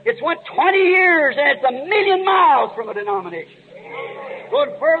days, it's went 20 years, and it's 1,000,000 miles from a denomination.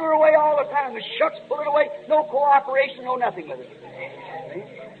 Going further away all the time. The shucks pull it away. No cooperation, no nothing with it. See?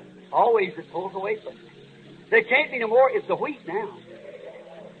 Always it pulls away from it. There can't be no more. It's the wheat now.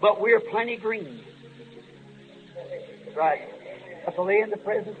 But we're plenty green. That's right. To lay in the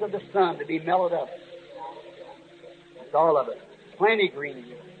presence of the sun, to be mellowed up. That's all of it. Plenty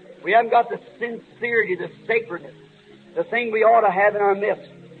green. We haven't got the sincerity, the sacredness, the thing we ought to have in our midst,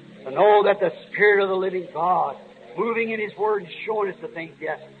 to know that the Spirit of the living God, moving in His Word and showing us the things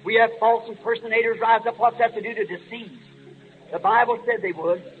yet. We have false impersonators rise up. What's that to do? To deceive. The Bible said they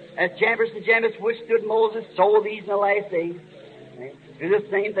would. As Jambres and Jannes withstood Moses, so will these in the last days. Do the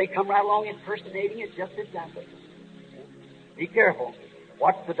same. They come right along impersonating it just exactly. Be careful.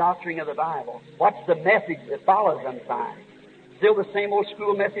 What's the doctrine of the Bible? What's the message that follows them signs? Still the same old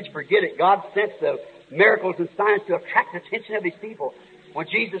school message, forget it. God sent the miracles and signs to attract the attention of His people. When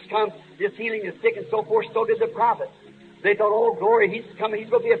Jesus comes, just healing the sick and so forth, so did the prophets. They thought, oh, glory, He's coming, He's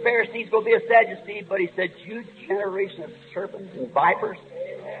going to be a Pharisee, He's going to be a Sadducee. But He said, you generation of serpents and vipers,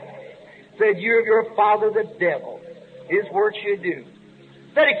 said, you're your father the devil. His works you do.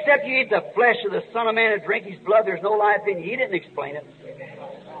 Said, except you eat the flesh of the Son of Man and drink His blood, there's no life in you. He didn't explain it.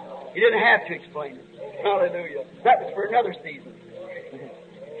 He didn't have to explain it. Hallelujah. That was for another season.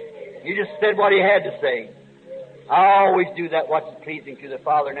 He just said what He had to say. I always do that what's pleasing to the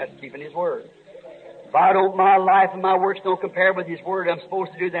Father, and that's keeping His Word. If my life and my works don't compare with His Word I'm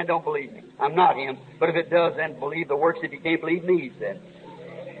supposed to do, then don't believe me. I'm not Him. But if it does, then believe the works. If you can't believe me, He said.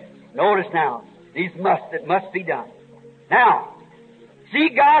 Notice now, it must be done. Now, see,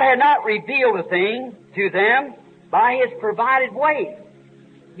 God had not revealed the thing to them by His provided way.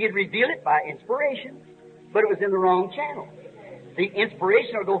 He'd reveal it by inspiration, but it was in the wrong channel. The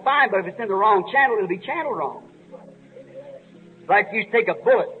inspiration will go fine, but if it's in the wrong channel, it'll be channeled wrong. Like you take a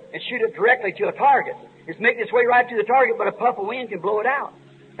bullet and shoot it directly to a target. It's making its way right to the target, but a puff of wind can blow it out.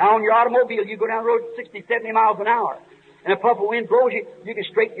 Now, on your automobile, you go down the road 60, 70 miles an hour, and a puff of wind blows you, you can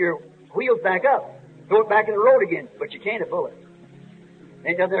straighten your wheels back up, throw it back in the road again, but you can't a bullet.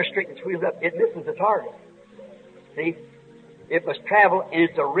 And it doesn't ever straighten its wheels up. It misses the target. See? It must travel in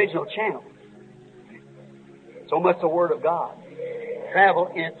its original channel. So much the Word of God.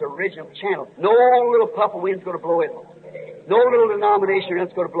 Travel in its original channel. No little puff of wind's going to blow it off. No little denomination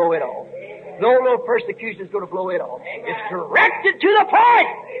is going to blow it off. No little persecution is going to blow it off. It's directed to the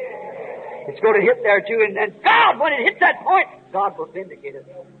point. It's going to hit there too, and then God, when it hits that point, God will vindicate it.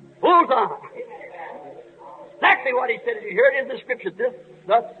 Bullseye. Exactly what He said. Here it is in the Scripture. This,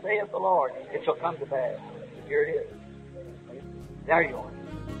 thus saith the Lord. It shall come to pass. Here it is. There you are.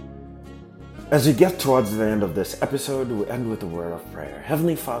 As we get towards the end of this episode, we end with a word of prayer.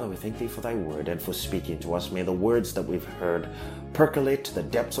 Heavenly Father, we thank Thee for Thy word and for speaking to us. May the words that we've heard percolate to the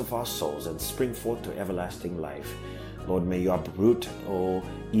depths of our souls and spring forth to everlasting life. Lord, may You uproot,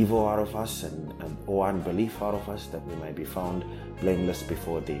 evil out of us and unbelief out of us, that we might be found blameless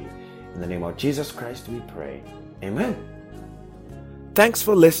before Thee. In the name of Jesus Christ we pray. Amen. Thanks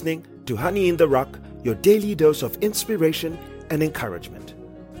for listening to Honey in the Rock, your daily dose of inspiration and encouragement.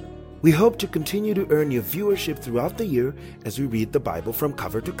 We hope to continue to earn your viewership throughout the year as we read the Bible from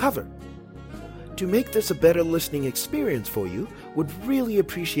cover to cover. To make this a better listening experience for you, would really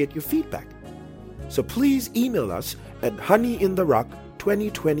appreciate your feedback. So please email us at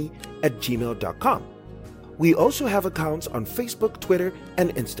honeyintherock2020@gmail.com. We also have accounts on Facebook, Twitter,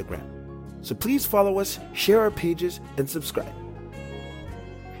 and Instagram. So please follow us, share our pages, and subscribe.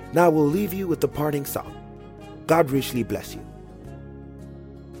 Now we'll leave you with the parting song. God richly bless you.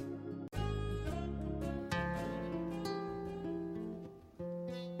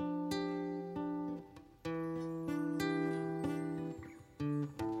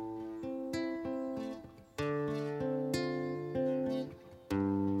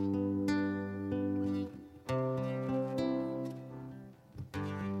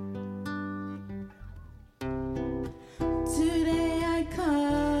 Today I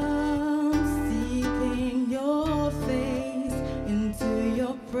come seeking your face.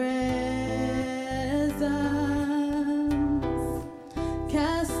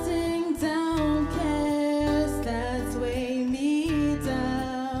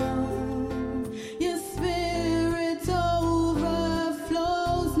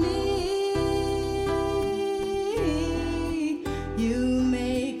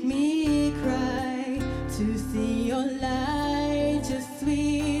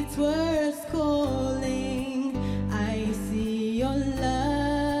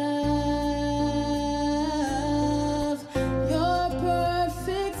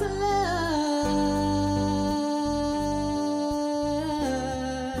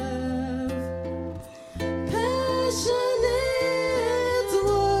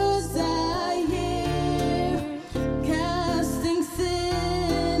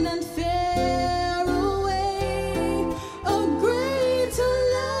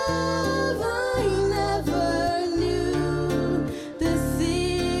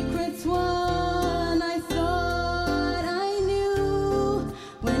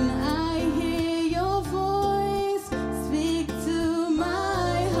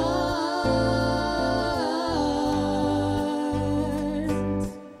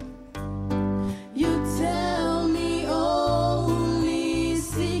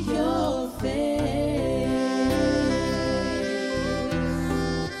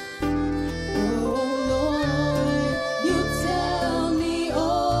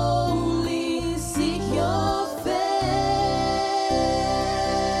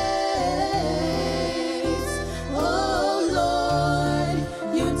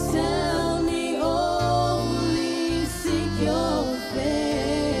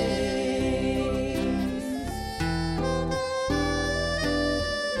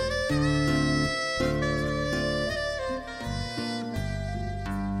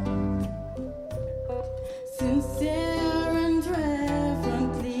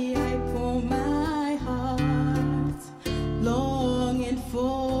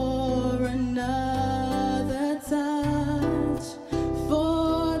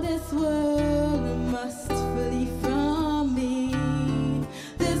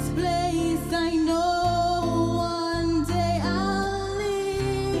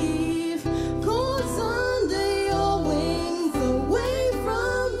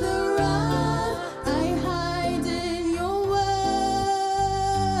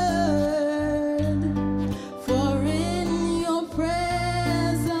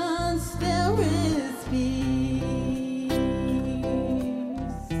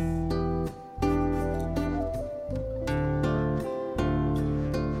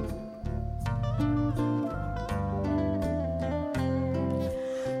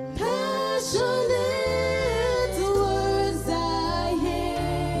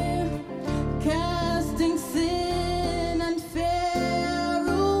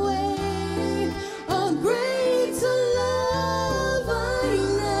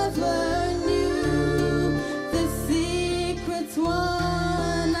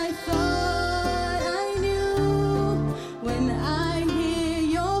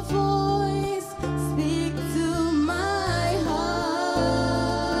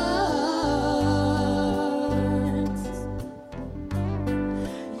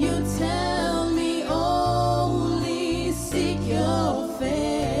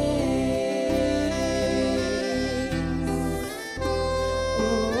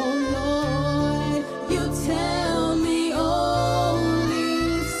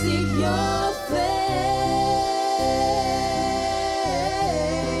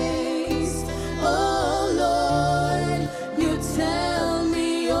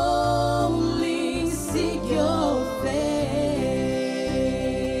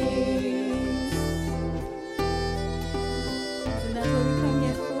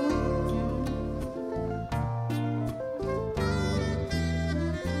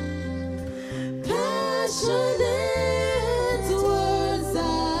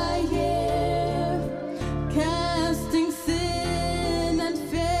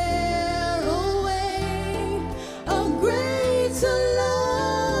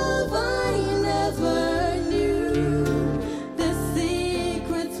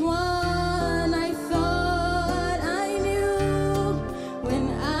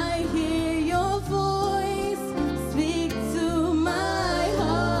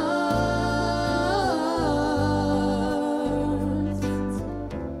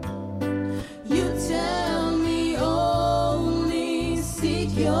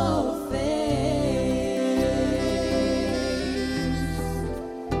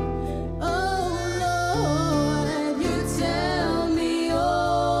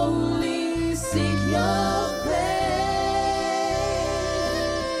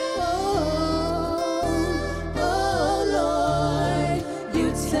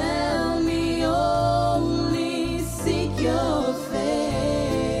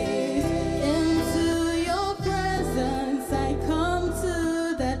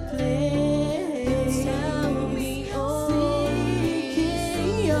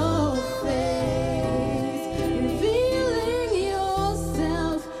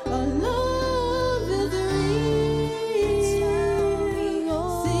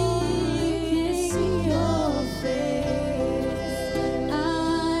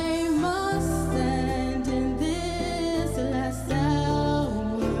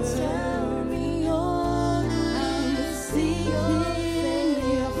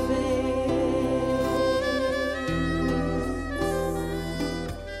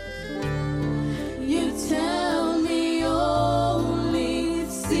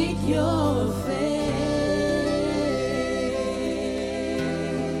 your